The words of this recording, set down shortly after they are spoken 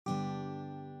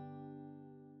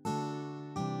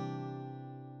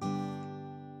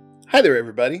Hi there,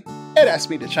 everybody. Ed asked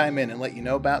me to chime in and let you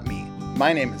know about me.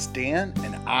 My name is Dan,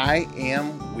 and I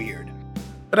am weird.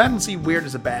 But I don't see weird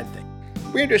as a bad thing.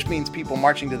 Weird just means people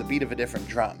marching to the beat of a different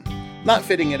drum, not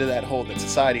fitting into that hole that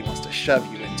society wants to shove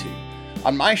you into.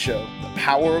 On my show, The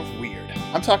Power of Weird,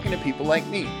 I'm talking to people like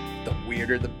me. The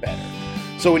weirder, the better.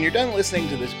 So when you're done listening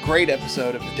to this great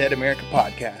episode of the Dead America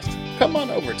podcast, come on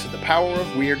over to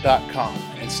thepowerofweird.com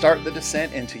and start the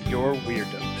descent into your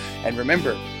weirdom. And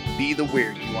remember, be the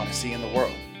weird you want to see in the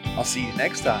world. I'll see you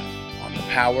next time on The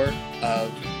Power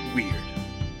of Weird.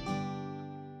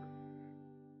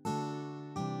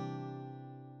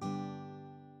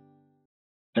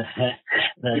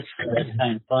 That's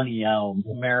kind of funny how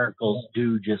miracles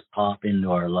do just pop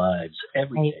into our lives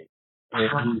every day.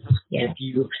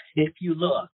 If you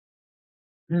look.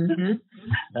 Mm-hmm.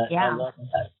 I love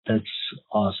that. That's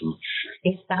awesome.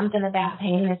 It's something about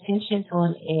paying attention to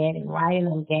them, Ed, and writing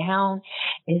them down.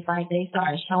 It's like they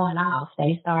start showing off.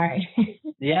 They start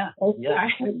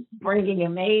bringing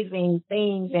amazing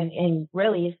things, and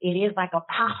really it is like a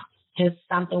pop. Just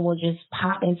something will just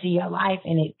pop into your life,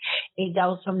 and it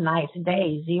goes from night to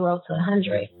day, 0 to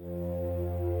 100.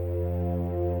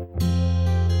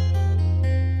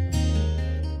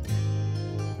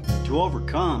 To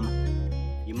overcome,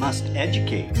 you must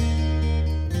educate.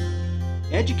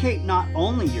 Educate not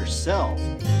only yourself,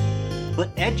 but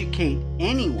educate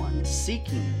anyone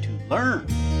seeking to learn.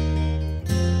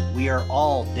 We are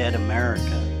all Dead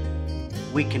America.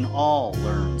 We can all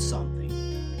learn something.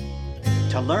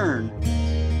 To learn,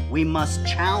 we must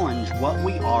challenge what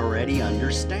we already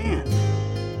understand.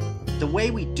 The way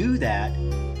we do that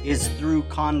is through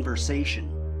conversation.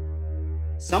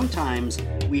 Sometimes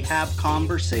we have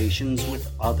conversations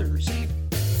with others.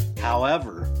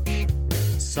 However,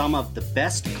 some of the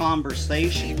best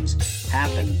conversations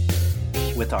happen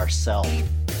with ourselves.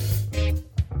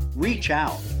 Reach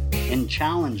out and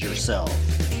challenge yourself.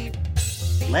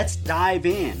 Let's dive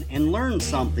in and learn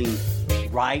something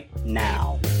right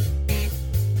now.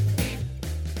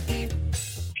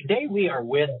 Today we are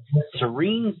with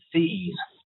Serene Seas.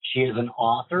 She is an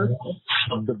author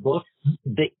of the book,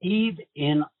 The Eve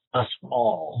in Us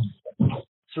All.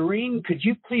 Serene, could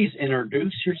you please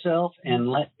introduce yourself and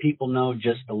let people know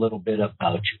just a little bit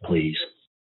about you, please?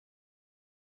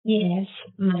 Yes,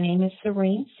 my name is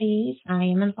Serene Seas. I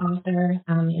am an author.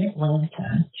 I'm in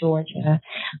Atlanta, Georgia,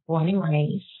 born and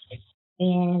raised.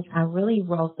 And I really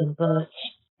wrote the book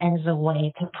as a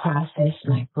way to process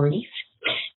my grief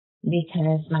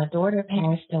because my daughter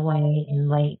passed away in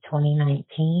late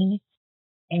 2019.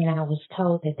 And I was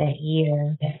told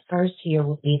that first year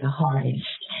would be the hardest.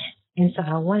 And so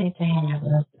I wanted to have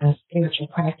a spiritual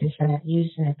practice that I've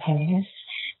used in the past,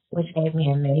 which gave me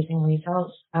amazing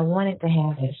results. I wanted to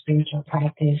have a spiritual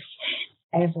practice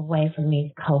as a way for me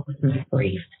to cope with my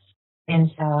grief.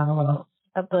 And so I wrote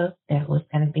a book that was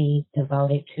going to be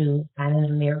devoted to finding a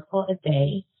miracle a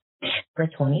day for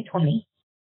 2020.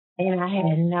 And I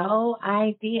had no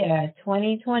idea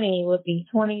 2020 would be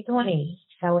 2020.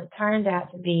 So it turned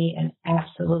out to be an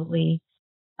absolutely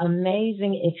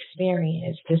amazing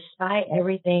experience, despite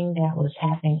everything that was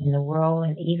happening in the world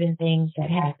and even things that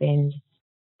happened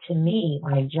to me,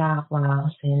 like job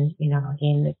loss and,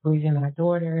 again, the grieving my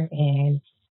daughter and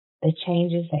the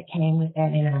changes that came with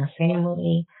that in our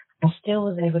family. I still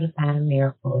was able to find a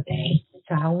miracle a day.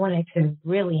 So I wanted to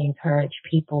really encourage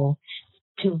people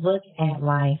to look at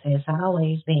life as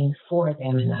always being for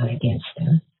them and not against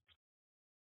them.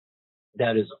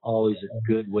 That is always a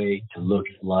good way to look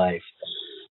at life.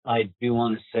 I do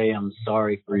want to say I'm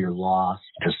sorry for your loss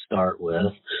to start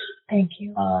with. Thank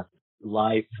you.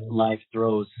 Life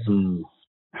throws some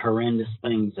horrendous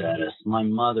things at us. My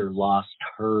mother lost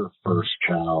her first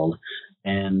child,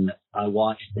 and I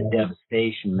watched the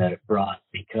devastation that it brought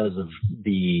because of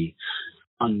the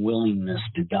unwillingness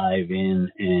to dive in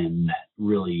and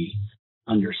really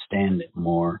understand it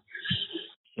more.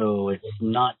 So it's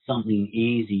not something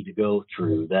easy to go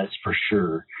through, that's for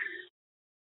sure.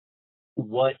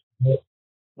 What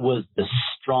was the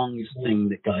strongest thing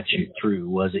that got you through?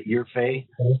 Was it your faith?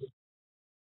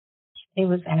 It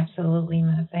was absolutely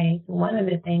my faith. One of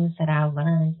the things that I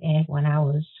learned, Ed, when I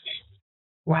was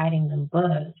writing the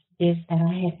book is that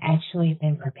I had actually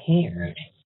been prepared.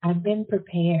 I've been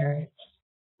prepared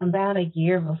about a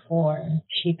year before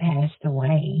she passed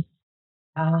away.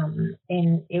 And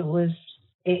it was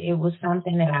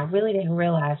something that I really didn't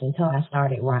realize until I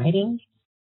started writing.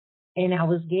 And I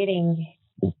was getting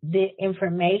the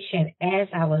information as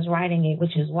I was writing it,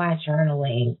 which is why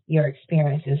journaling your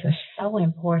experiences are so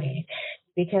important,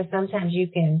 because sometimes you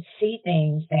can see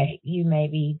things that you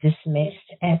maybe dismissed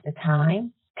at the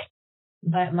time,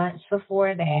 But months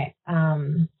before that,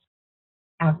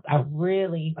 I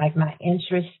really, like, my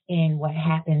interest in what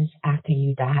happens after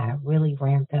you die really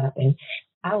ramped up. And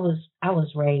I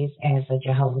was raised as a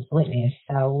Jehovah's Witness,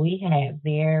 so we had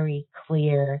very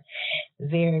clear,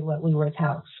 very what we were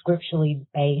taught scripturally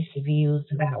based views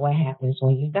about what happens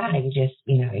when you die. You just,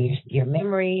 your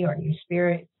memory or your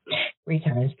spirit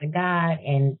returns to God,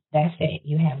 and that's it.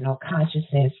 You have no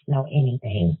consciousness, no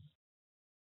anything.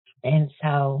 And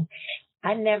so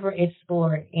I never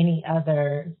explored any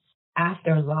other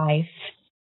afterlife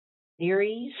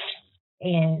theories,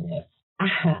 and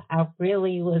I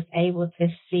really was able to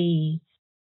see,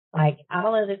 like,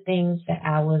 all of the things that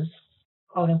I was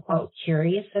quote unquote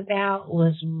curious about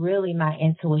was really my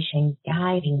intuition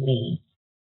guiding me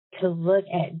to look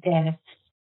at death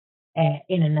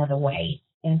in another way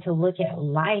and to look at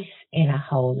life in a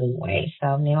whole new way.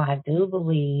 So now I do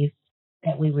believe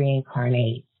that we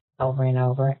reincarnate over and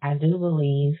over. I do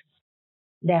believe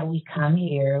that we come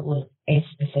here with a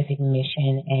specific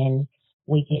mission and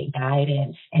we get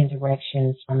guidance and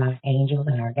directions from our angels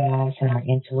and our guides and our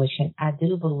intuition. I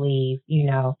do believe,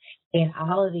 in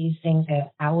all of these things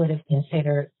that I would have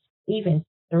considered even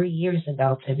 3 years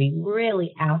ago to be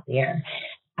really out there.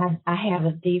 I have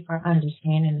a deeper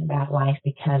understanding about life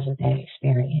because of that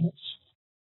experience.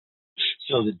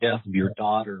 So the death of your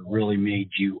daughter really made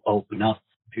you open up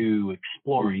to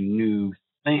exploring new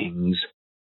things.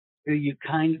 Do you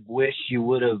kind of wish you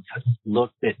would have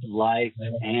looked at life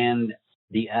and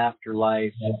the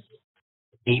afterlife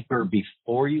deeper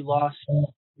before you lost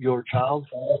your child?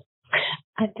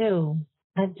 I do.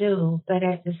 But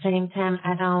at the same time,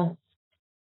 I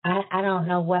don't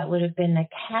know what would have been the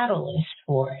catalyst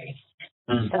for it.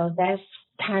 Mm. So that's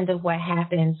kind of what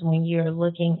happens when you're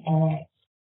looking at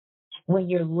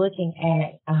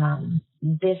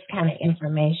this kind of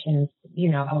information,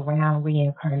 around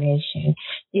reincarnation.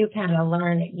 You kind of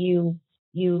learn that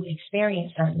you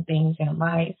experience certain things in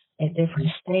life at different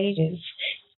stages,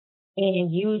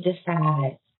 and you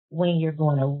decide when you're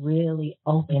going to really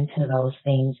open to those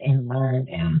things and learn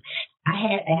them. I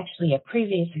had actually a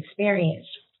previous experience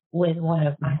with one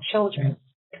of my children.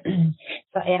 And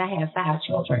I have 5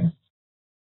 children.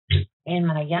 And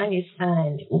my youngest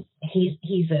son,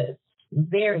 he's a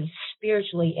very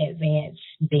spiritually advanced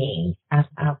being. I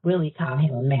really call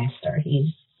him a master.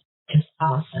 He's just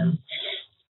awesome.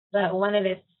 But one of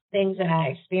the things that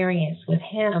I experienced with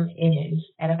him is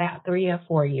at about 3 or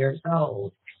 4 years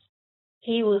old,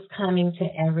 he was coming to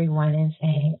everyone and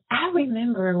saying, I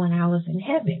remember when I was in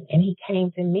heaven. And he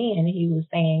came to me and he was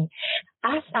saying,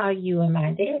 I saw you and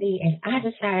my daddy and I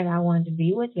decided I wanted to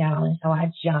be with y'all. And so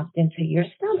I jumped into your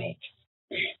stomach.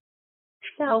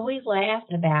 So we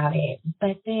laughed about it.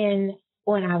 But then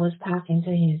when I was talking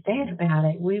to his dad about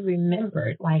it, we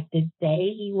remembered, like, the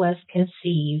day he was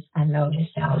conceived. I know this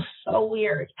sounds so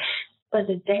weird, but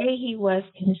the day he was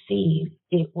conceived,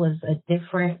 it was a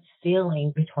different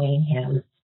feeling between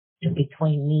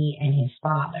me and his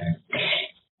father.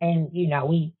 And,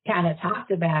 we kind of talked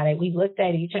about it. We looked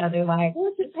at each other like,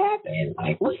 what just happened?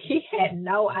 Like, we had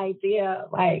no idea,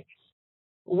 like,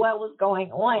 what was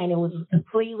going on. It was a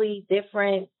completely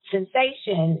different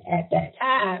sensation at that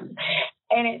time.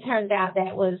 And it turned out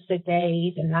that was the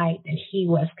night that he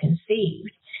was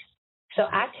conceived. So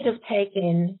I could have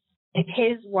taken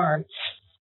his words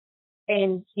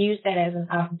and used that as an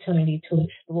opportunity to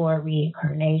explore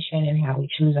reincarnation and how we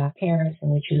choose our parents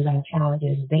and we choose our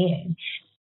challenges then.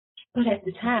 But at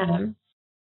the time,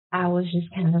 I was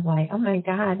just kind of like, oh my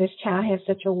God, this child has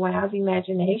such a wild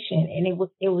imagination. And it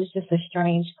was just a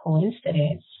strange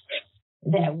coincidence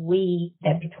that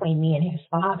between me and his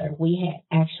father, we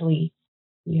had actually,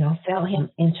 felt him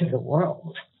enter the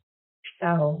world.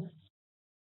 So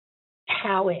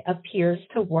how it appears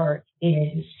to work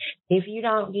is, if you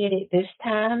don't get it this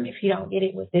time, if you don't get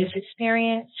it with this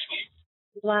experience,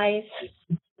 life,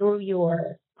 through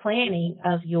your planning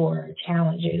of your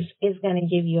challenges, is going to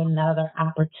give you another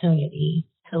opportunity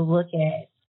to look at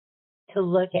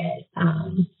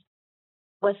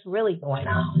what's really going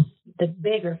on, the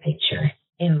bigger picture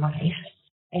in life.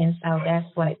 And so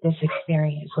that's what this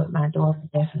experience with my daughter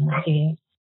definitely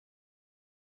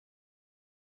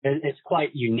did. It's quite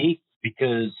unique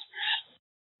because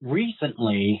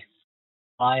recently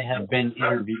I have been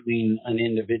interviewing an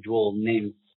individual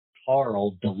named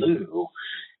Carl DeLue,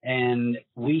 and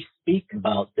we speak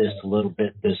about this a little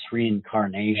bit, this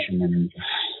reincarnation. And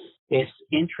it's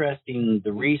interesting,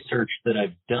 the research that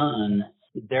I've done,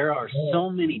 there are so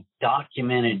many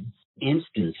documented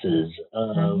instances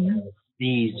of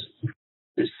these,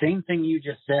 the same thing you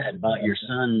just said about your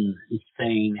son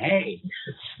saying, hey,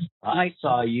 I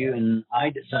saw you and I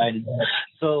decided.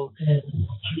 So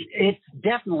it's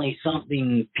definitely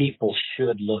something people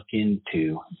should look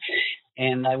into.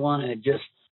 And I want to just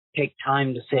take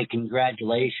time to say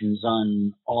congratulations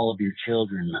on all of your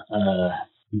children.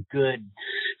 Good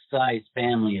sized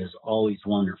family is always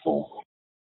wonderful.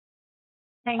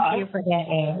 Thank you for that,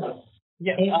 Ed.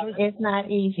 Yeah, It's not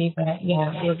easy, but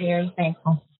yeah, we're very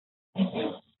thankful.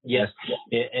 yes,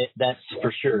 that's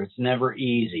for sure. It's never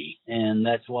easy, and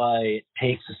that's why it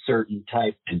takes a certain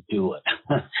type to do it.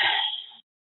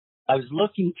 I was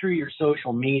looking through your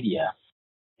social media,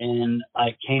 and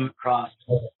I came across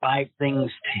 5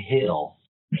 things to heal.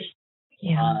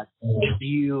 Yeah. Do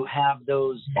you have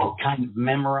those kind of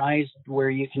memorized where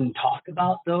you can talk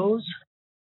about those?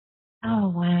 Oh,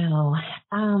 wow.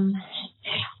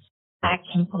 I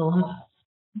can pull them up.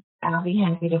 I'll be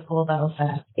happy to pull those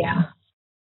up. Yeah.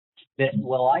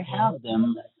 Well, I have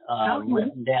them Okay.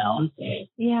 written down.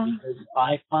 Yeah. Because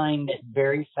I find it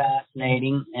very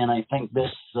fascinating, and I think this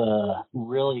is a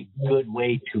really good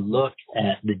way to look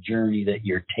at the journey that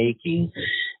you're taking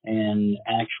and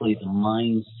actually the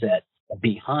mindset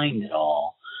behind it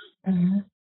all. Mm-hmm.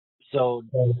 So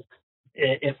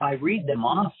if I read them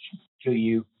off to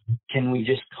you, can we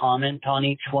just comment on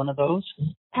each one of those?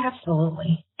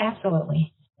 Absolutely.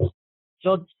 Absolutely.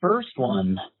 So the first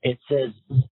one, it says,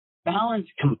 balance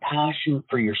compassion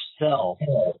for yourself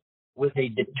with a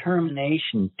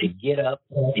determination to get up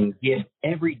and give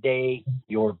every day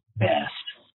your best.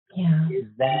 Yeah. Is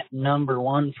that number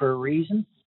one for a reason?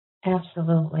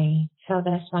 Absolutely. So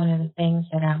that's one of the things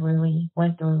that I really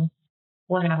went through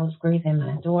when I was grieving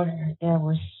my daughter. There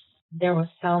were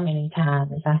so many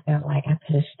times I felt like I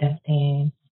could have stepped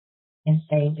in and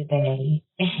saved the day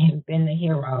and been the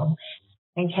hero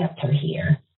and kept her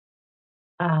here.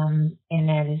 And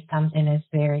that is something that's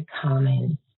very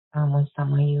common. When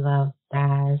someone you love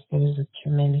dies, there's a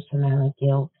tremendous amount of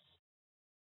guilt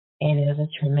and there's a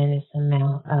tremendous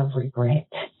amount of regret.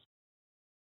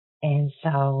 And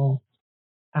so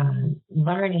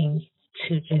learning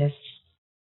to just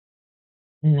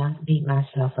not beat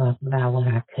myself up about what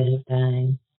I could have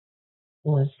done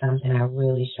was something I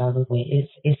really struggled with.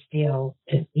 It's still,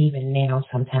 even now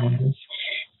sometimes,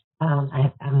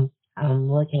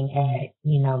 I'm looking at,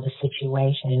 the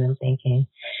situation and I'm thinking,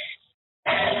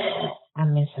 I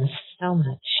miss her so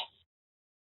much.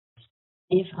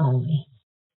 If only.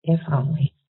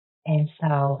 And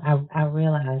so I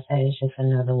realized that it's just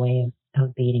another way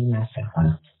of beating myself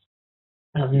up,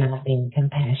 of not being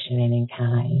compassionate and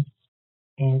kind.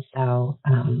 And so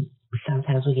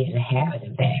sometimes we get in the habit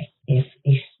of that. It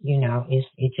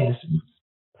just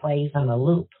plays on a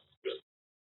loop.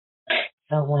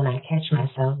 So when I catch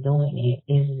myself doing it,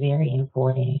 it's very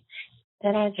important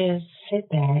that I just sit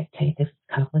back, take a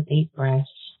couple of deep breaths,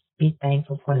 be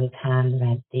thankful for the time that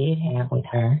I did have with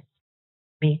her,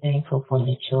 be thankful for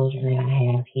the children that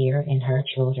I have here and her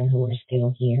children who are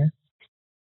still here,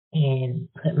 and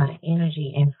put my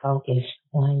energy and focus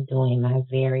on doing my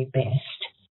very best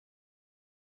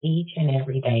each and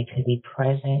every day to be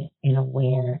present and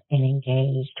aware and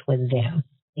engaged with them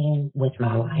and with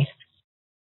my life.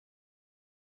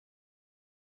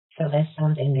 So that's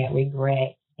something that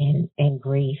regret and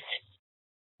grief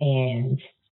and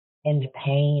the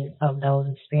pain of those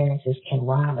experiences can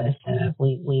rob us of.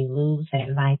 We lose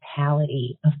that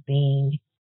vitality of being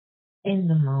in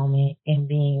the moment and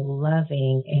being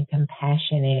loving and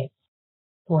compassionate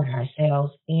toward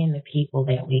ourselves and the people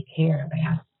that we care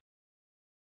about.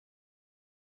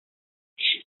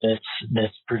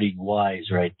 That's pretty wise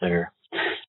right there.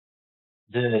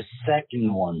 The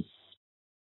second one,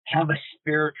 have a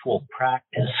spiritual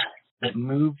practice that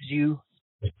moves you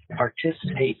to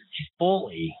participate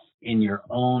fully in your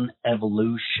own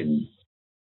evolution.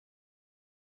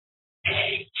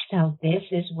 So this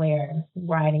is where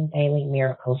writing Daily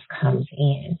Miracles comes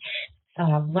in. So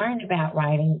I've learned about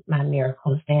writing my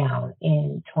miracles down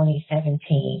in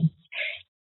 2017.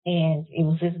 And it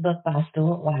was this book by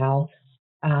Stuart Wild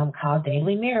called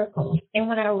Daily Miracles. And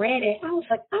when I read it, I was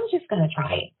like, I'm just going to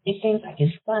try it. It seems like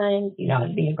it's fun.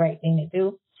 It'd be a great thing to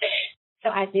do. So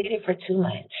I did it for 2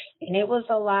 months. And it was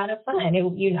a lot of fun. It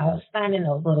was finding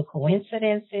those little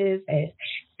coincidences that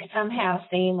somehow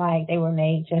seemed like they were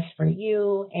made just for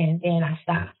you. And then I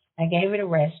stopped. I gave it a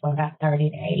rest for about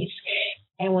 30 days.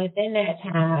 And within that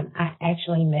time, I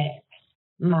actually met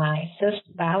my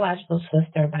biological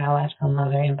sister, biological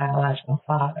mother, and biological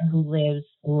father, who lives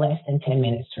less than 10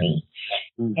 minutes from me.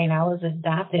 And I was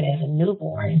adopted as a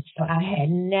newborn. So I had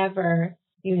never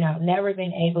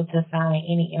been able to find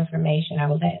any information. I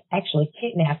was actually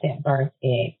kidnapped at birth.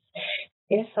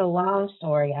 It's a long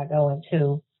story I go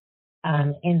into,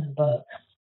 in the book.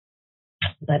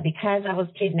 But because I was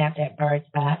kidnapped at birth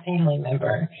by a family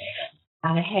member,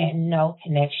 I had no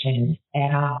connection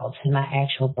at all to my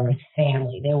actual birth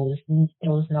family. There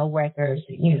was no records.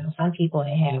 Some people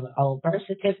that have an old birth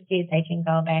certificate they can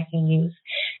go back and use.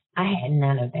 I had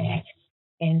none of that.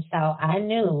 And so I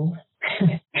knew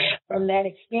from that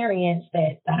experience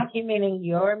that documenting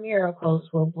your miracles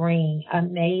will bring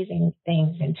amazing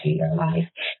things into your life.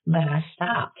 But I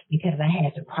stopped because I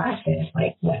had to process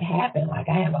like what happened. Like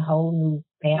I have a whole new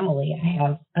family. I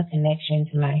have a connection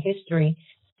to my history.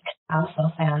 I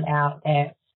also found out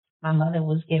that my mother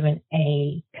was given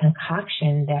a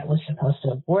concoction that was supposed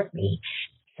to abort me.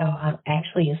 So I'm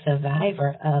actually a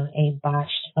survivor of a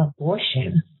botched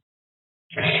abortion.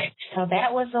 So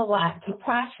that was a lot to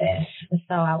process.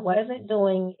 So I wasn't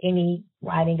doing any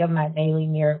writing of my daily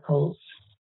miracles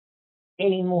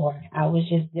anymore. I was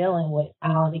just dealing with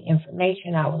all the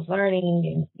information I was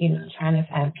learning and, trying to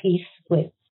find peace with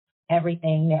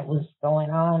everything that was going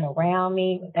on around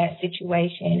me with that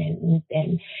situation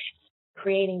and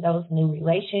creating those new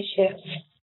relationships.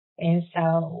 And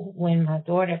so when my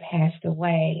daughter passed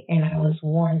away and I was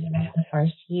warned about the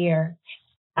first year,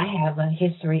 I have a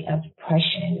history of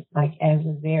depression. Like as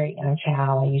a very young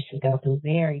child, I used to go through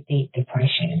very deep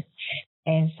depression.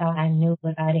 And so I knew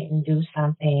if I didn't do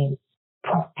something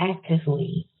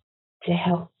proactively to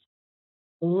help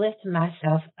lift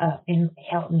myself up and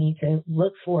help me to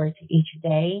look forward to each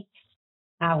day,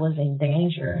 I was in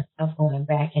danger of going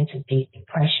back into deep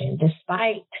depression,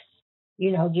 despite,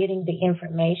 getting the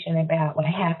information about what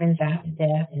happens after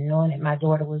death and knowing that my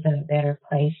daughter was in a better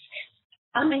place.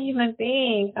 I'm a human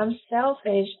being. I'm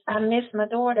selfish. I miss my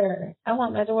daughter. I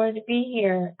want my daughter to be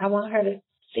here. I want her to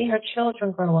see her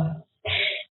children grow up.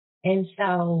 And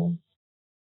so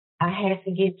I had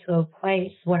to get to a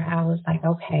place where I was like,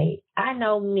 okay, I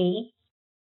know me.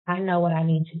 I know what I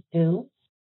need to do.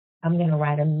 I'm going to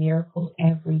write a miracle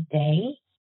every day.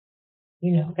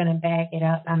 I'm going to back it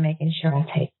up by making sure I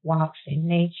take walks in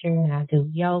nature and I do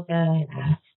yoga and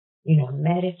I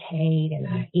meditate and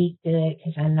I eat good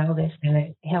because I know that's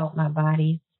going to help my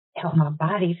body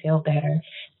feel better.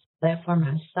 But for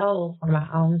my soul, for my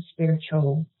own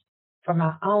spiritual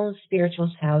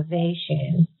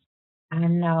salvation, I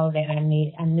knew that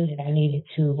I needed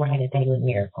to write a daily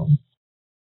miracle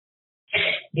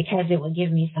because it would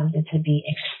give me something to be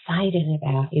excited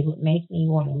about. It would make me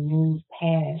want to move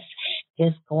past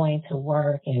just going to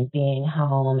work and being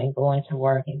home and going to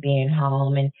work and being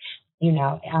home. And,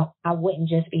 I wouldn't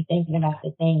just be thinking about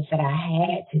the things that I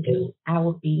had to do. I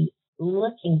would be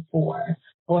looking for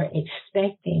or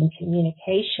expecting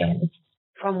communication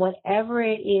from whatever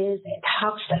it is that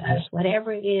talks to us,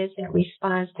 whatever it is that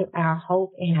responds to our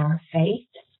hope and our faith.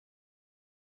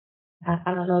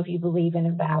 I don't know if you believe in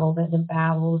the Bible, but the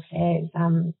Bible says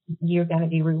you're going to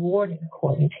be rewarded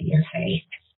according to your faith.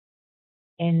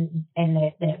 And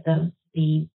that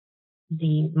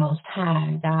the Most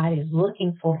High, God, is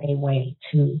looking for a way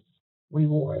to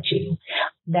reward you.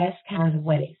 That's kind of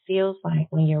what it feels like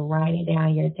when you're writing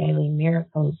down your daily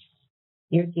miracles.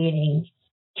 You're getting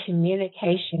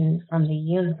communication from the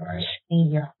universe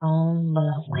in your own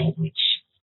love language.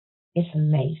 It's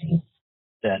amazing.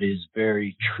 That is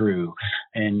very true.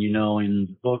 And, in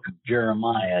the book of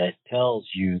Jeremiah, it tells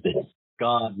you that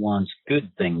God wants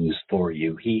good things for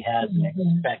you. He has an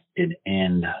expected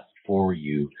end for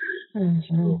you.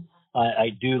 So I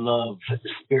do love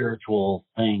spiritual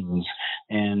things,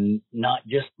 and not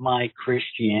just my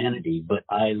Christianity, but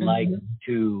I like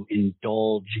to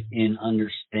indulge in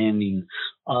understanding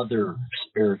other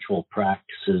spiritual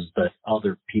practices that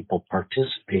other people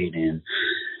participate in.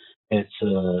 It's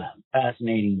a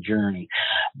fascinating journey.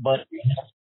 But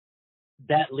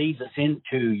that leads us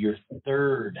into your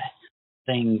third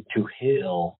thing to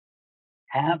heal.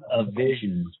 Have a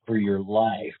vision for your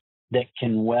life that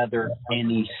can weather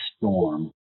any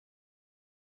storm.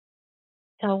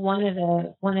 So one of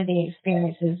the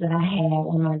experiences that I had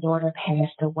when my daughter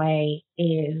passed away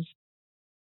is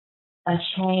a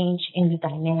change in the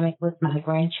dynamic with my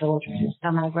grandchildren.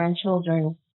 So my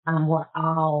grandchildren were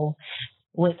all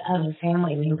with other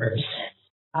family members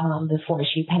before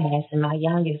she passed, and my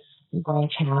youngest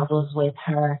grandchild was with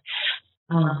her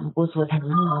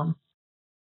mom.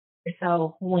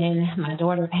 So when my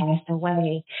daughter passed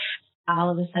away,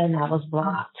 all of a sudden I was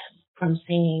blocked from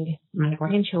seeing my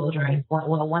grandchildren,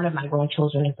 well, one of my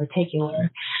grandchildren in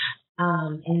particular.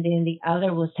 And then the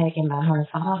other was taken by her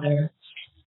father.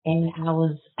 And I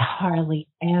was hardly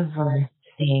ever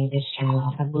seeing this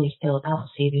child. I really still don't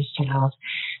see this child.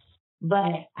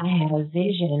 But I had a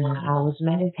vision. I was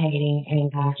meditating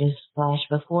and God just flashed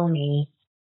before me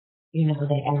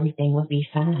that everything would be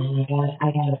fine.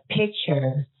 I got a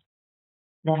picture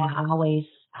that I always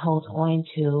hold on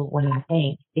to when I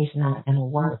think it's not going to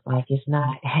work, like it's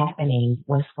not happening.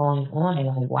 What's going on?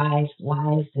 Like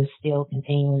why is this still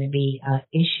continuing to be an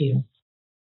issue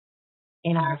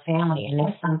in our family? And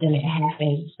that's something that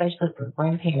happens, especially for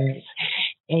grandparents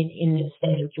in the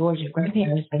state of Georgia.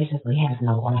 Grandparents basically have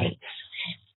no rights.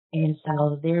 And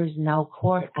so there's no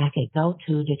court I could go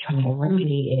to try to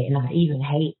remedy it. And I even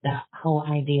hate the whole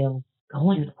idea of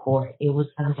going to court. It was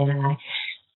something I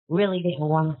really didn't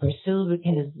want to pursue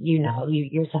because,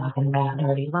 you're talking about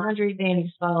dirty laundry being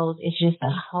exposed. It's just a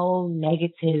whole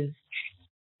negative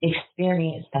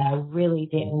experience that I really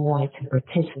didn't want to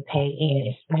participate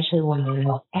in, especially when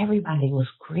everybody was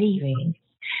grieving.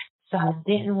 So I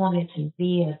didn't want it to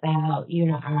be about,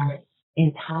 our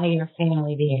entire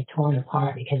family being torn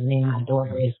apart because then my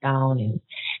daughter is gone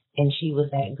and she was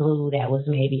that glue that was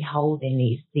maybe holding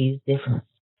these different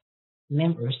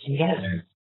members together.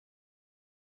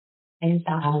 And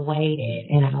so I waited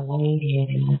and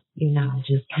I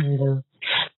just kind of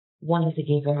wanted to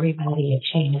give everybody a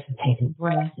chance to take a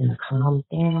breath and calm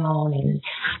down and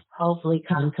hopefully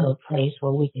come to a place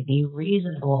where we could be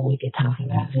reasonable. We could talk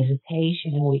about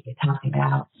visitation. We could talk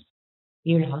about,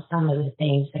 some of the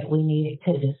things that we needed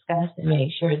to discuss to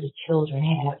make sure the children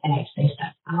have access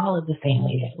to all of the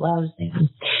family that loves them.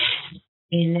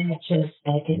 And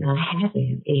that did not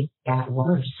happen. It got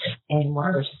worse and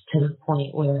worse to the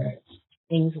point where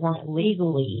things weren't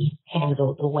legally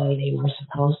handled the way they were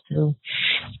supposed to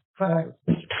for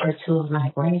two of my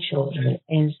grandchildren.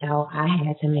 And so I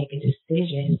had to make a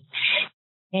decision.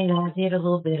 And I did a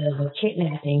little bit of a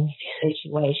kidnapping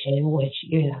situation, which,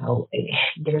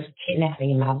 there's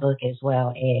kidnapping in my book as well,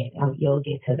 and you'll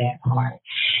get to that part.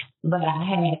 But I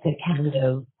had to kind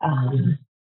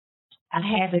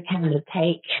of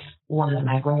take one of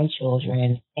my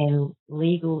grandchildren and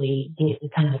legally get the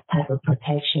kind of type of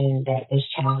protection that this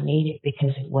child needed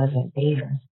because it wasn't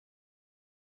there.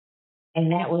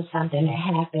 And that was something that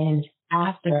happened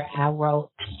after I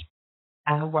wrote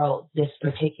this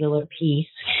particular piece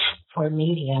for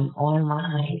Medium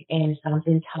online, and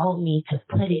something told me to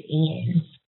put it in.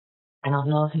 I don't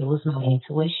know if it was my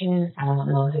intuition. I don't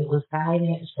know if it was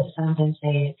guidance, but something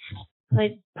said,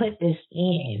 put this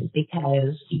in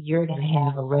because you're going to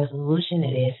have a resolution to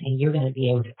this and you're going to be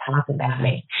able to talk about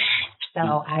it. So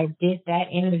I did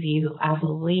that interview, I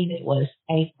believe it was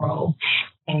April,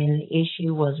 and the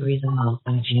issue was resolved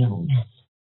by June.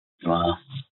 Wow.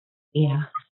 Yeah.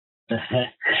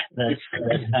 That's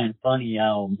kind of funny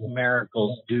how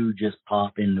miracles do just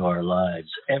pop into our lives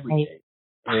every day.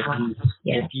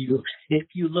 If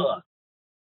you look.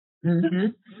 Mm-hmm.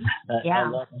 I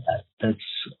love that. That's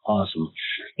awesome.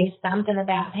 It's something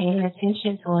about paying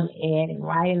attention to them, Ed, and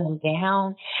writing them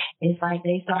down. It's like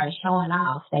they start showing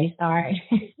off. They start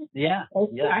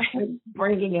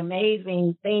bringing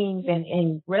amazing things,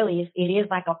 and really it is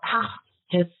like a pop.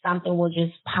 Just something will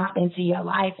just pop into your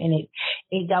life, and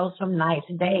it goes from night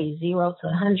to day, 0 to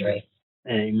 100.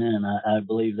 Amen. I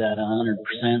believe that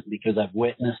 100% because I've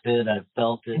witnessed it. I've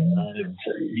felt it.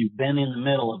 You've been in the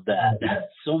middle of that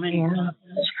so many times.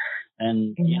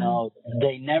 And,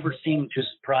 they never seem to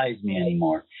surprise me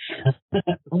anymore.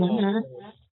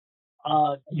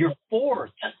 Your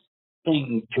fourth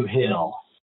thing to heal,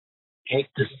 take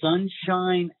the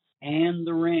sunshine and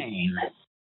the rain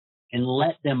and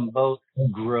let them both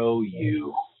grow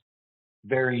you.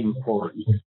 Very important.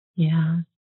 Yeah.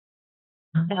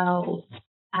 So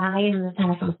I am the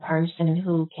type of person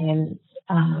who can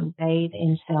bathe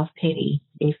in self-pity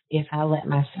if I let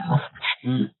myself.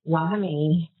 Why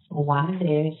me? Why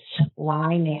this?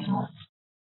 Why now?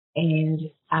 And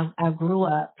I grew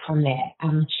up from that. I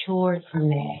matured from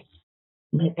that.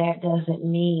 But that doesn't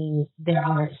mean there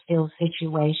aren't still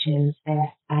situations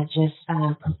that I just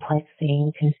find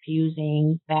perplexing,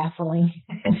 confusing, baffling,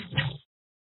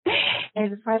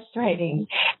 and frustrating.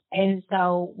 And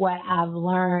so what I've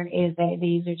learned is that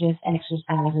these are just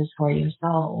exercises for your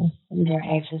soul. They're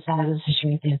exercises to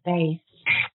strengthen faith.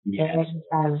 They're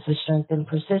exercises to strengthen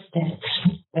persistence.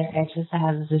 They're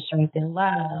exercises to strengthen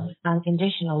love,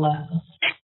 unconditional love.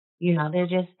 They're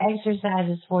just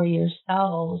exercises for your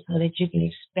soul so that you can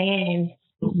expand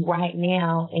right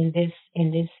now in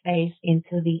this space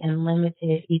into the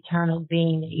unlimited eternal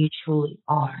being that you truly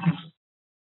are.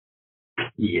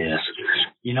 Yes.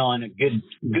 And a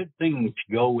good thing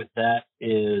to go with that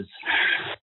is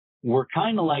we're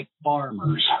kind of like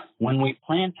farmers. When we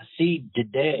plant a seed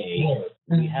today,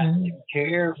 we have to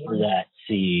care for that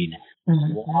seed,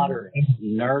 water it,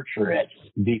 nurture it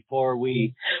before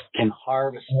we can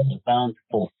harvest the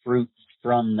bountiful fruits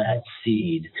from that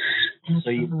seed. So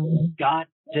you've got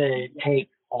to take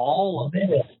all of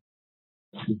it.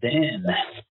 Then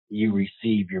you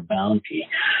receive your bounty.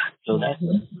 So that's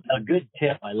a good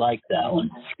tip. I like that one.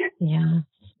 Yeah.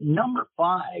 Number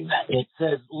 5, it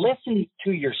says, listen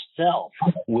to yourself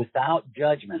without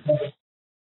judgment.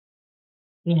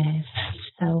 Yes.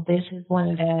 So this is one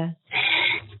of the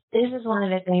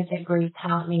things that grief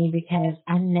taught me, because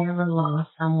I never lost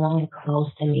someone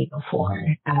close to me before.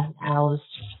 I was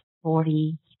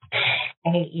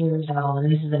 48 years old,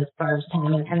 and this is the first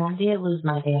time. And I did lose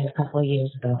my dad a couple of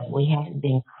years ago. We hadn't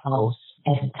been close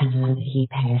at the time that he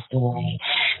passed away.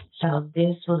 So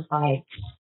this was like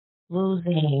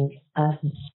losing a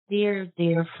dear,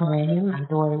 dear friend. My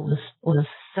daughter was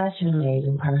such an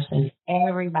amazing person.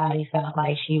 Everybody felt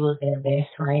like she was their best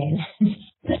friend.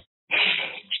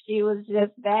 She was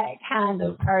just that kind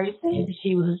of person.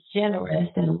 She was generous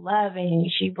and loving.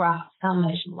 She brought so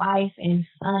much life and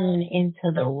fun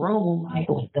into the room. Like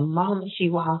the moment she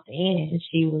walked in,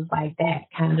 she was like that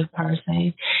kind of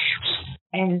person.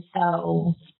 And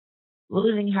so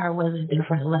losing her was a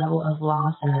different level of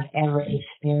loss than I've ever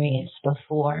experienced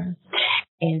before.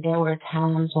 And there were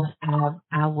times when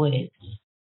I would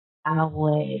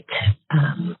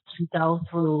go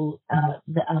through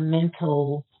a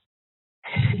mental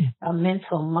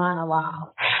monologue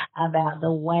about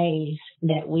the ways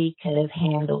that we could have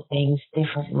handled things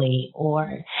differently,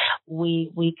 or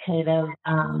we could have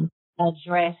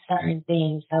addressed certain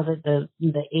things so that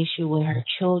the issue with her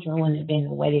children wouldn't have been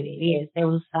the way that it is. There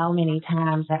was so many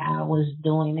times that I was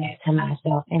doing that to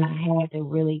myself, and I had to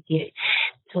really get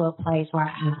to a place where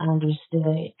I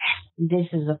understood this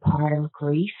is a part of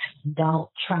grief. Don't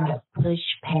try to push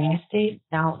past it.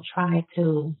 Don't try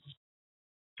to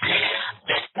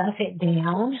stuff it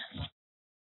down.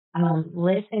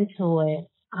 Listen to it,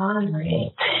 honor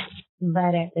it,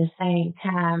 but at the same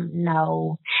time,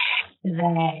 know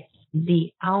that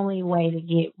the only way to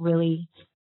get really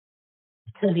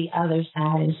to the other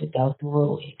side is to go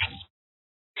through it.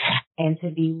 And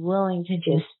to be willing to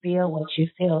just feel what you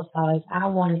feel. So if I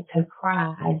wanted to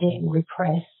cry, I didn't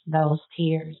repress those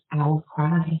tears. I would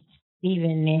cry.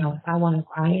 Even now, if I want to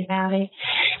cry about it,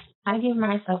 I give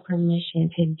myself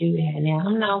permission to do that. Now,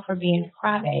 I'm known for being a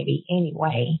crybaby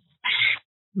anyway,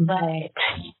 but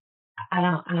I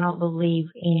don't believe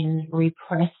in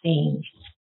repressing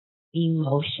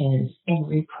emotions and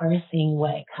repressing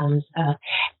what comes up.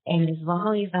 And as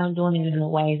long as I'm doing it in a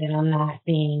way that I'm not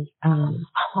being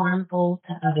harmful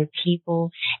to other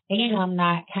people, and I'm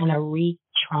not kind of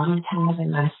re-traumatizing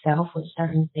myself with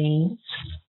certain things,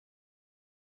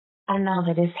 I know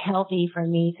that it's healthy for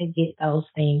me to get those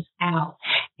things out.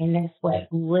 And that's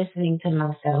what listening to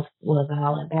myself was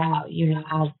all about. You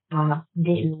know, I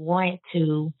didn't want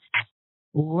to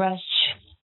rush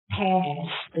past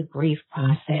the grief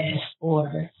process,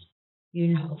 or,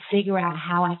 you know, figure out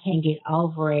how I can get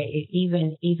over it.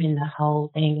 Even the whole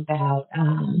thing about,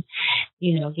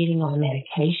 you know, getting on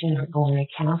medication or going to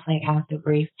counseling after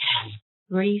grief.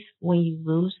 Grief, when you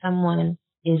lose someone,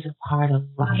 is a part of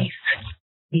life.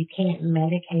 You can't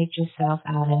medicate yourself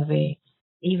out of it,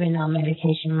 even though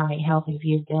medication might help if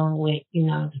you're dealing with, you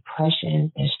know,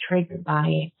 depression that's triggered by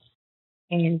it.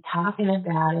 And talking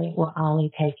about it will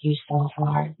only take you so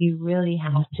far. You really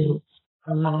have to,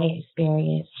 from my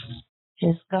experience,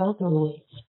 just go through it.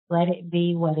 Let it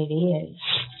be what it is.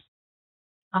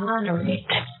 Honor it.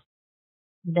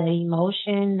 The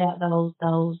emotion, that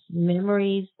those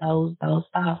memories, those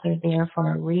thoughts are there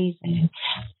for a reason.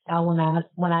 So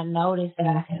when I noticed that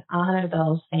I could honor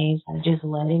those things by just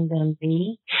letting them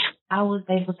be, I was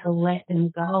able to let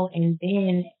them go, and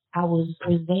then I was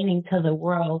presenting to the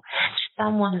world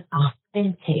someone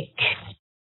authentic,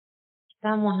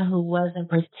 someone who wasn't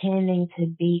pretending to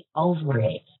be over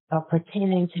it or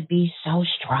pretending to be so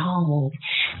strong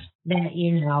that,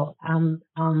 you know, I'm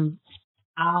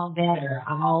all better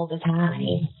all the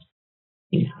time.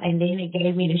 You know, and then it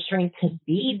gave me the strength to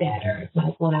be better.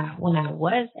 Like when I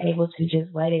was able to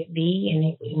just let it be,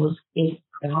 and it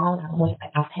gone,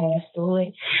 I passed through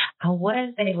it, I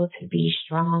was able to be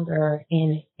stronger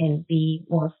and be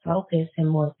more focused and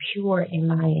more pure in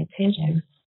my intention,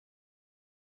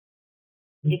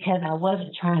 because I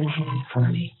wasn't trying to hide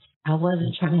from it. I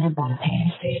wasn't trying to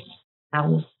bypass it. I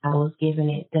was giving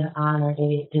it the honor that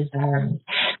it deserved.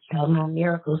 So my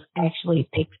miracles actually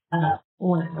picked up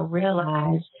when I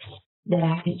realized that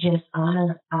I could just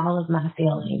honor all of my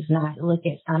feelings, not look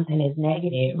at something as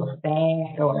negative or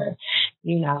bad or,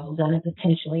 you know, going to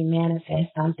potentially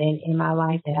manifest something in my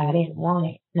life that I didn't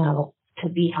want. No, to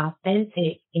be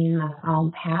authentic in my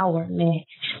own power meant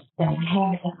that I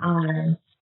had to honor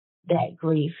that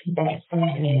grief, that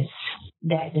sadness,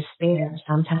 that despair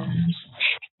sometimes.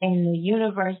 And the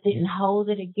universe didn't hold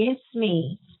it against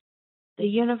me. The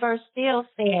universe still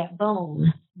said,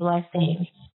 boom, blessing,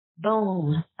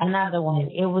 boom, another one.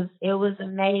 It was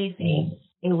amazing.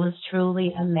 It was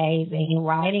truly amazing. And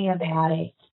writing about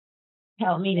it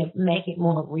helped me to make it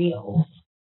more real.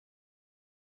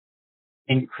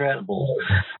 Incredible.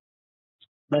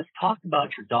 Let's talk about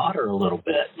your daughter a little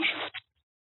bit.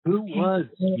 Who was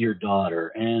your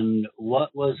daughter and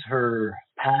what was her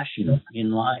passion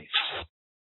in life?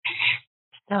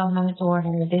 So my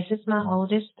daughter, this is my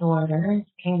oldest daughter,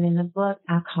 and in the book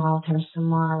I called her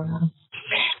Samara.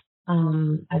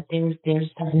 There's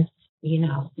certain,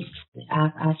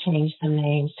 I changed some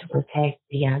names to protect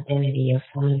the identity of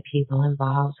so many people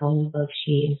involved. So in the book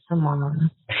she is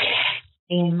Samara.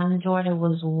 And my daughter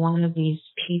was one of these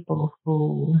people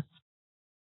who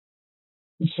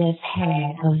just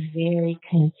had a very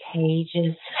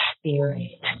contagious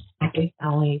spirit. I could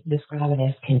only describe it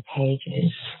as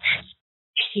contagious.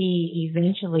 She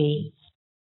eventually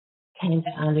came to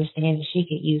understand that she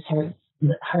could use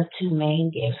her two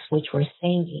main gifts, which were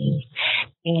singing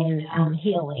and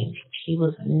healing. She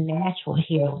was a natural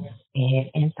healer,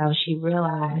 and so she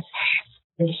realized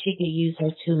that she could use her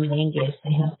two main gifts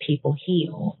to help people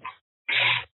heal.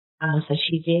 So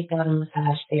she did go to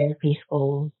massage therapy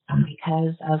school.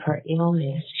 Because of her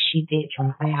illness, she did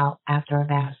drop out after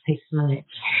about 6 months.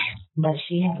 But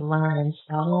she had learned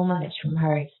so much from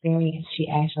her experience. She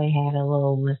actually had a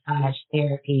little massage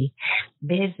therapy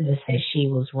business that she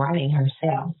was running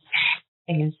herself.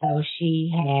 And so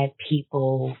she had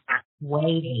people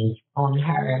waiting on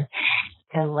her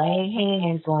to lay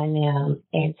hands on them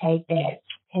and take that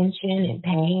tension and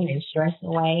pain and stress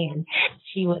away. And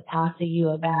she would talk to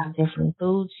you about different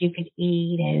foods you could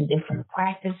eat and different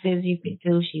practices you could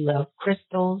do. She loved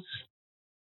crystals.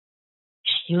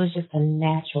 She was just a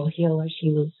natural healer. She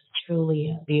was truly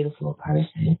a beautiful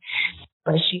person.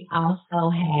 But she also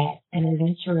had an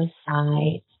adventurous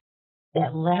side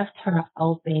that left her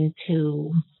open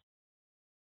to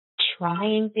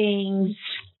trying things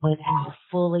without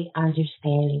fully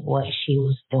understanding what she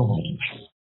was doing.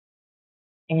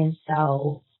 And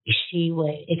so she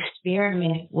would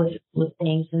experiment with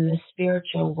things in the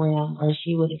spiritual realm, or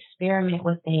she would experiment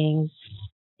with things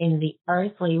in the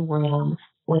earthly realm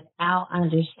without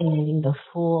understanding the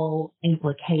full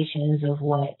implications of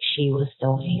what she was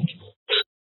doing.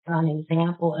 So an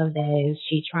example of that is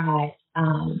she tried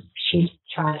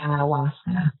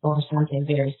ayahuasca or something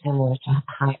very similar to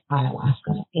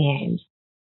ayahuasca, and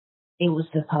it was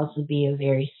supposed to be a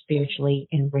very spiritually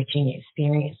enriching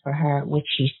experience for her, which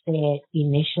she said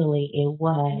initially it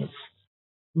was,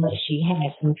 but she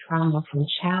had some trauma from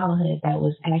childhood that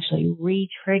was actually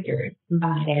re-triggered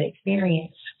by that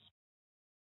experience.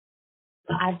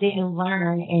 So I didn't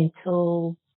learn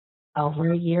until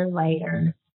over a year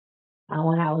later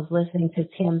when I was listening to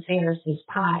Tim Ferriss's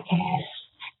podcast,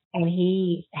 and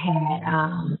he had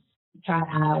tried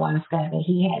ayahuasca, but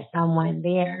he had someone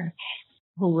there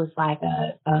who was like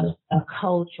a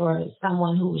coach or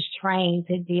someone who was trained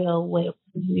to deal with,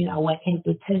 what can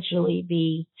potentially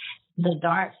be the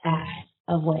dark side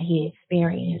of what he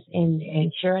experienced.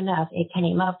 And sure enough, it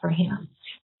came up for him.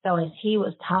 So as he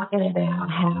was talking about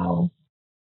how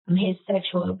his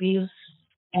sexual abuse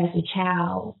as a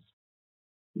child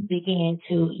began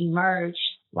to emerge,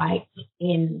 like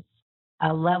in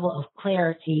a level of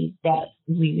clarity that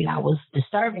was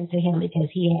disturbing to him because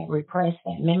he had repressed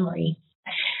that memory.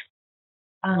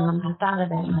 I thought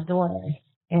about my daughter,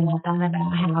 and I thought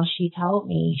about how she told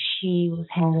me she was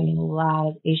having a lot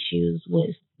of issues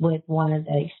with one of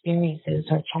the experiences,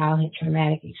 her childhood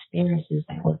traumatic experiences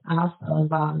that was also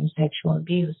involving sexual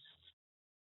abuse.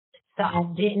 So I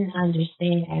didn't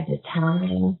understand at the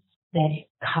time that it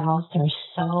caused her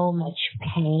so much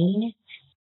pain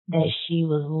that she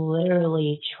was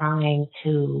literally trying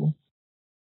to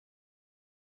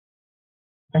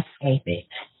escape it.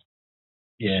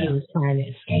 Yeah. She was trying to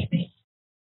escape it.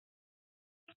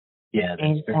 Yeah,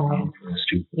 that's very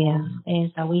interesting. Yeah,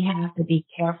 and so we have to be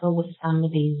careful with some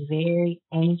of these very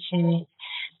ancient,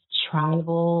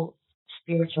 tribal,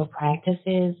 spiritual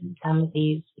practices, and some of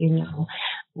these,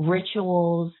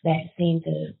 rituals that seem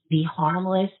to be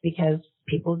harmless because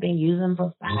people have been using them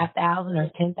for 5,000 or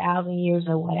 10,000 years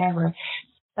or whatever.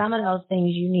 Some of those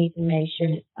things you need to make sure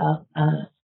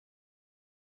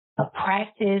a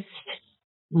practiced,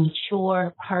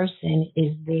 mature person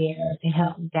is there to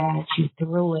help guide you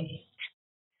through it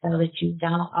so that you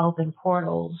don't open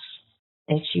portals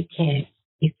that you can't,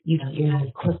 you're not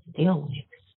equipped to deal with.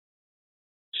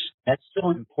 That's so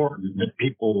important that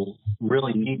people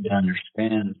really need to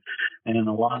understand. And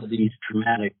a lot of these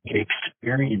traumatic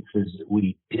experiences that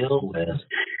we deal with,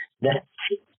 that's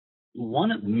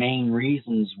one of the main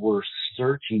reasons we're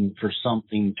searching for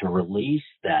something to release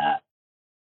that.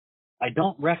 I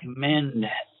don't recommend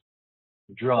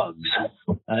drugs.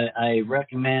 I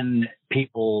recommend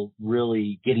people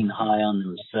really getting high on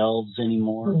themselves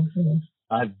anymore. Mm-hmm.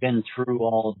 I've been through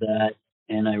all of that,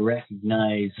 and I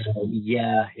recognize,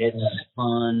 yeah, it's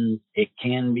fun. It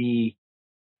can be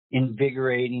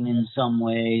invigorating in some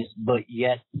ways, but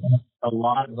yet a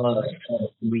lot of us,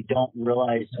 we don't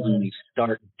realize when we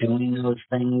start doing those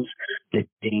things the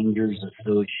dangers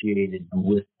associated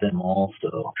with them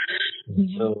also.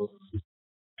 Mm-hmm. So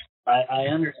I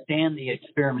understand the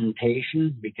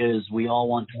experimentation because we all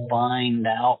want to find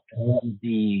out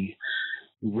the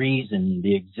reason,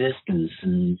 the existence,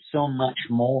 and so much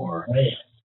more.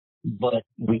 But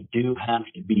we do have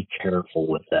to be careful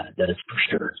with that. That is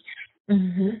for sure.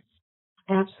 Mm-hmm.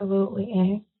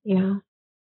 Absolutely. Yeah.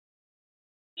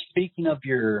 Speaking of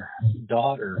your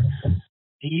daughter,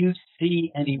 do you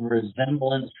see any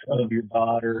resemblance of your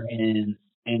daughter in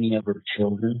any of her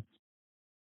children?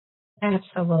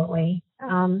 Absolutely.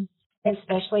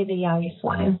 Especially the youngest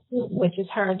one, which is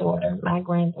her daughter, my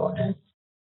granddaughter.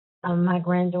 My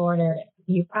granddaughter,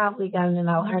 you probably going to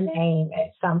know her name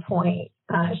at some point.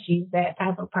 She's that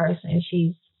type of person.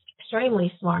 She's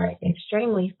extremely smart,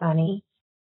 extremely funny,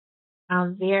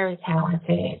 very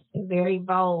talented, very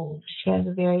bold. She has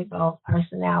a very bold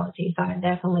personality. So I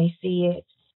definitely see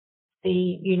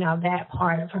that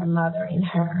part of her mother in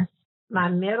her. My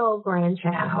middle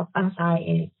grandchild, I'm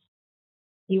sorry,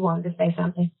 you wanted to say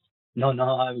something? No,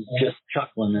 I was just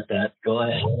chuckling at that. Go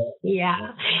ahead.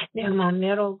 Yeah. Now, my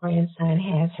middle grandson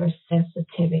has her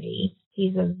sensitivity.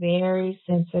 He's a very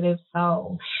sensitive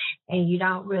soul. And you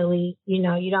don't really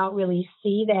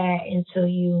see that until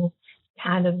you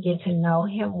kind of get to know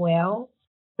him well.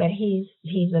 But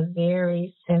he's a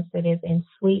very sensitive and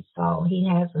sweet soul. He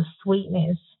has a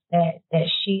sweetness that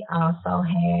she also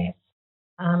has.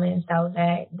 And so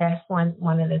that's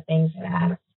one of the things that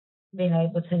I've been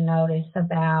able to notice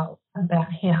about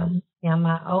him. Now,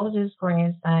 my oldest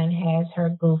grandson has her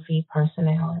goofy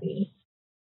personality.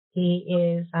 He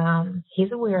is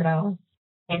he's a weirdo,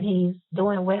 and he's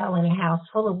doing well in a house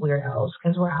full of weirdos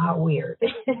because we're all weird.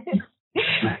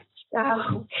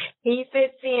 So he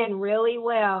fits in really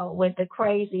well with the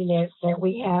craziness that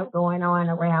we have going on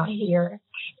around here.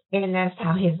 And that's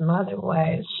how his mother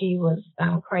was. She was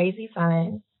crazy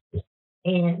fun.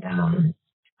 And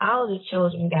all of the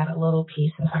children got a little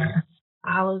piece of her.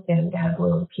 All of them got a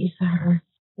little piece of her.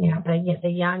 Yeah, but the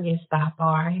youngest by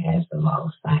far has the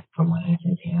most, from what I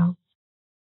can tell.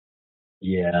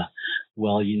 Yeah.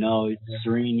 Well,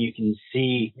 Serene, you can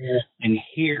see and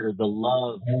hear the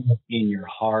love in your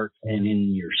heart and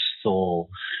in your soul.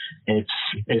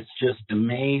 It's just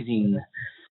amazing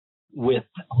with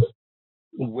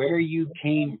where you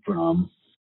came from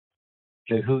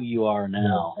to who you are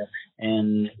now.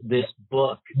 And this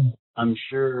book, I'm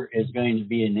sure, is going to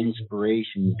be an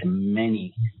inspiration to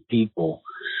many people.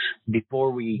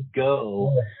 Before we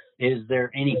go, is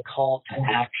there any call to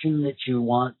action that you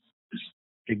want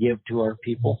to give to our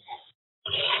people?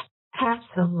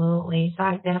 Absolutely. So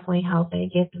I definitely hope they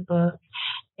get the book.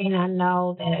 And I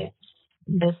know that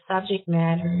the subject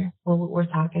matter, we're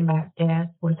talking about death,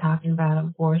 we're talking about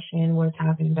abortion, we're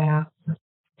talking about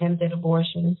attempted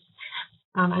abortions.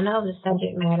 I know the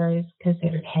subject matter is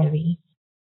considered heavy.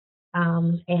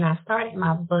 And I started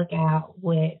my book out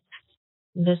with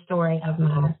the story of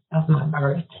my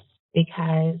birth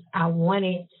because I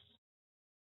wanted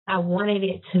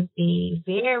it to be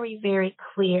very, very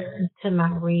clear to my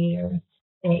reader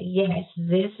that yes,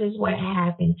 this is what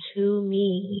happened to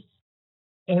me.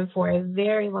 And for a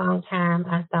very long time,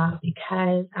 I thought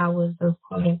because I was a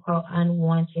quote unquote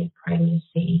unwanted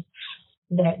pregnancy,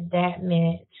 that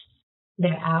meant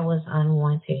that I was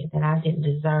unwanted, that I didn't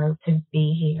deserve to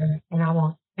be here. And I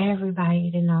want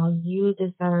everybody to know you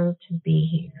deserve to be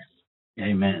here.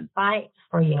 Amen. Fight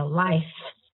for your life.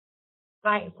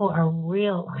 Fight for a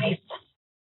real life.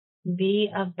 Be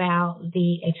about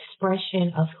the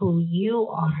expression of who you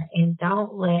are, and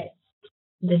don't let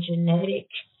the genetic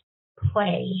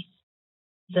play,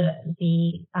 the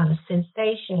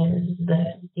sensation,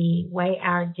 the way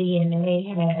our DNA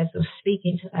has of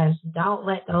speaking to us, don't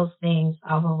let those things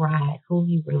override who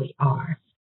you really are.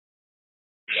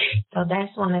 So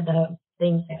that's one of the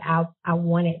things that I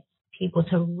wanted people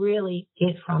to really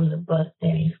get from the book,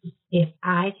 that if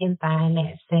I can find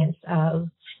that sense of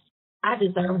I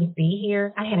deserve to be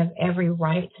here, I have every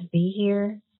right to be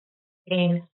here,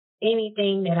 and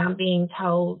anything that I'm being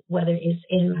told, whether it's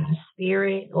in my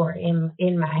spirit or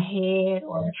in my head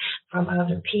or from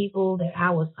other people, that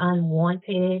I was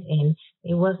unwanted and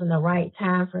it wasn't the right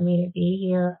time for me to be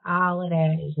here, all of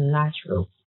that is not true.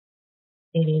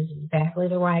 It is exactly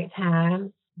the right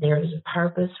time. There is a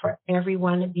purpose for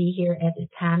everyone to be here at the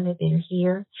time that they're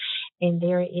here. And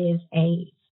there is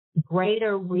a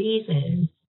greater reason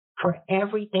for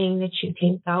everything that you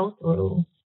can go through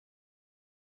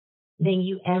than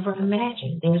you ever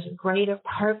imagined. There's a greater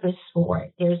purpose for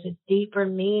it. There's a deeper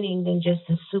meaning than just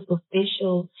a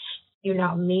superficial,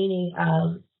 meaning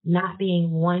of not being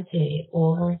wanted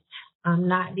or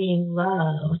not being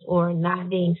loved or not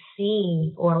being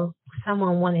seen or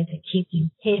someone wanting to keep you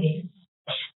hidden.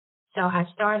 So I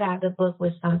started out the book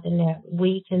with something that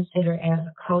we consider as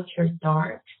a culture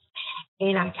dark.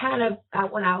 And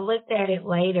when I looked at it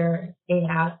later,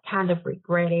 and I kind of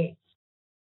regretted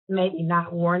maybe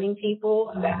not warning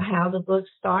people about how the book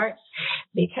starts,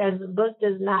 because the book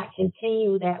does not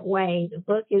continue that way. The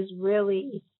book is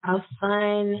really a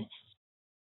fun,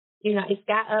 it's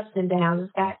got ups and downs,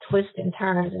 it's got twists and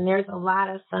turns, and there's a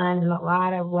lot of fun and a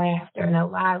lot of laughter and a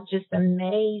lot of just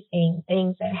amazing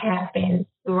things that happen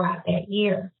throughout that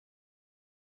year.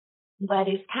 But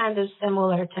it's kind of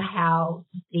similar to how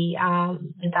the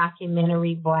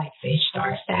documentary Blackfish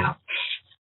starts out.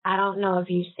 I don't know if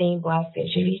you've seen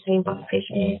Blackfish. Have you seen Blackfish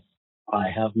yet? I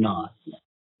have not.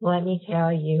 Let me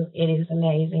tell you, it is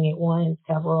amazing. It won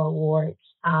several awards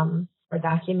for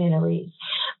documentaries.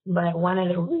 But one of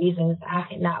the reasons I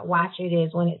could not watch it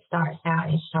is when it starts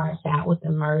out with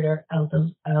the murder of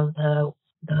the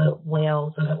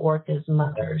whales or the orcas'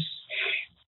 mothers.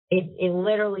 It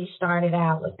literally started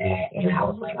out with that, and I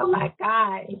was like, oh my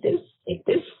God, if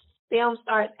this film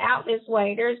starts out this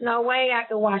way, there's no way I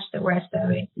could watch the rest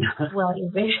of it. Well,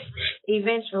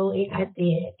 eventually I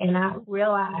did, and I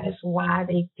realized why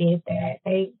they did that.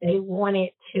 They wanted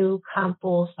to come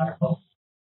full circle.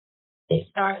 It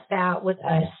starts out with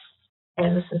us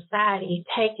as a society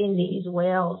taking these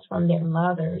whales from their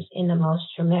mothers in the most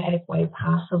traumatic way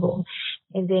possible,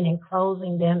 and then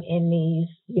enclosing them in these,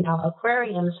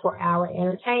 aquariums for our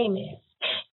entertainment.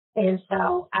 And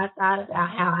so I thought about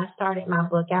how I started my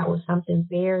book out with something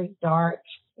very dark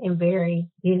and very,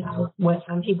 what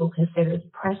some people consider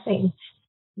depressing.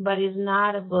 But it's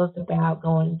not a book about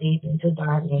going deep into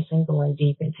darkness and going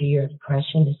deep into your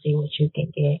depression to see what you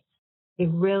can get. It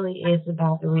really is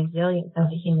about the resilience of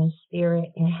the human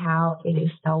spirit and how it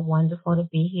is so wonderful to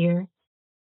be here.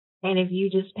 And if you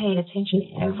just pay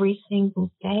attention every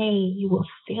single day, you will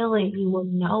feel it, you will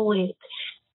know it,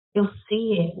 you'll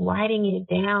see it. Writing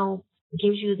it down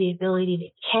gives you the ability to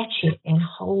catch it and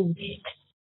hold it.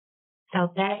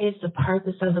 So that is the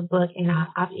purpose of the book. And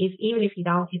even if you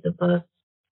don't get the book,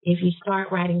 if you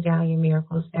start writing down your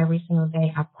miracles every single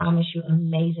day, I promise you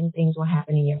amazing things will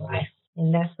happen in your life.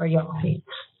 And that's for your audience.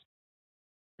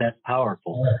 That's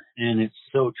powerful. And it's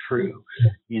so true.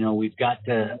 We've got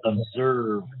to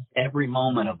observe every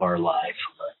moment of our life,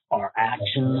 our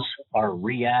actions, our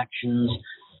reactions,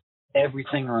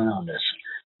 everything around us,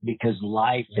 because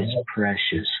life is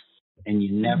precious and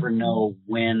you never know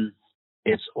when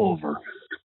it's over.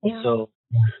 Yeah. So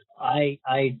I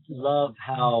love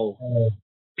how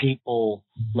people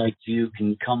like you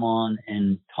can come on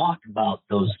and talk about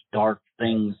those dark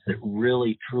things that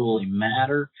really truly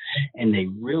matter, and they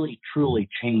really truly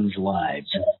change lives.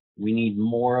 We need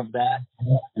more of that,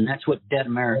 and that's what Dead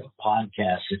America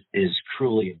Podcast is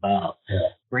truly about,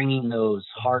 bringing those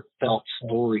heartfelt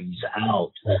stories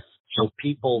out so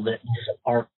people that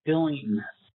are feeling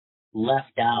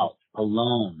left out,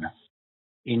 alone,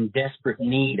 in desperate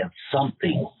need of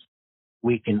something,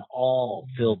 we can all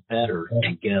feel better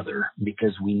together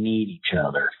because we need each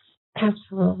other.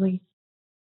 Absolutely.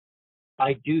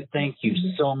 I do thank you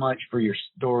so much for your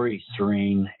story,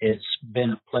 Serene. It's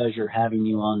been a pleasure having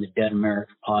you on the Dead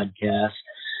America Podcast,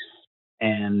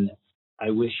 and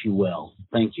I wish you well.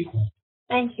 Thank you.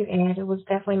 Thank you, Ed. It was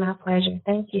definitely my pleasure.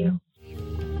 Thank you.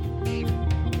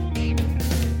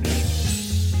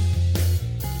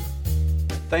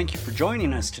 Thank you for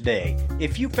joining us today.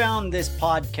 If you found this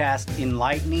podcast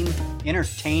enlightening,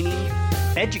 entertaining,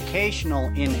 educational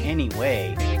in any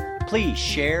way, please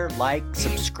share, like,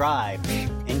 subscribe,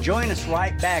 and join us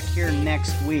right back here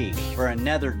next week for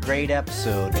another great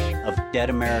episode of Dead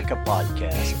America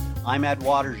Podcast. I'm Ed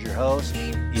Waters, your host.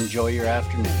 Enjoy your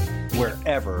afternoon,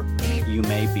 wherever you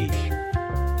may be.